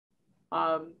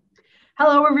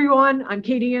Hello, everyone. I'm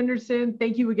Katie Anderson.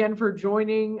 Thank you again for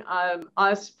joining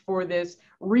us for this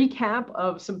recap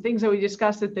of some things that we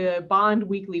discussed at the Bond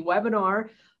Weekly webinar.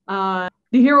 The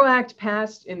HERO Act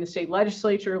passed in the state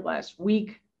legislature last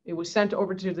week. It was sent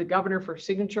over to the governor for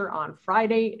signature on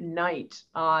Friday night.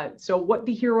 So what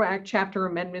the HERO Act chapter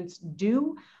amendments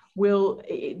do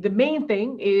the main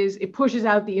thing is it pushes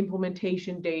out the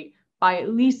implementation date by at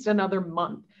least another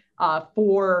month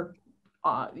for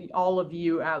all of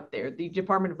you out there. The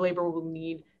Department of Labor will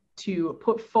need to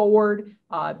put forward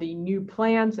the new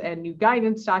plans and new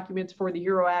guidance documents for the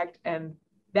HERO Act, and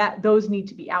those need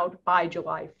to be out by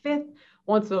July 5th.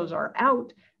 Once those are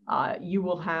out, you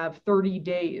will have 30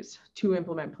 days to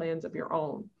implement plans of your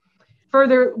own.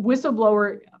 Further,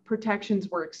 whistleblower protections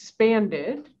were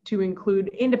expanded to include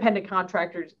independent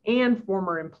contractors and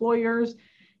former employers.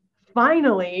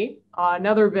 Finally,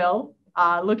 another bill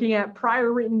looking at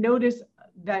prior written notice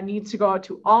that needs to go out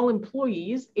to all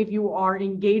employees if you are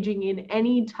engaging in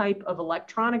any type of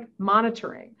electronic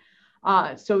monitoring.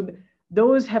 So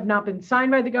those have not been signed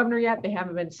by the governor yet. They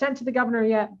haven't been sent to the governor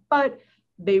yet, but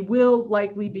they will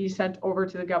likely be sent over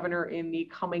to the governor in the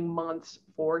coming months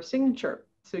for signature.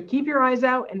 So keep your eyes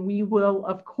out, and we will,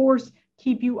 of course,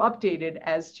 keep you updated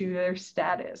as to their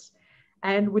status.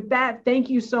 And with that, thank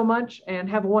you so much and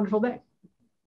have a wonderful day.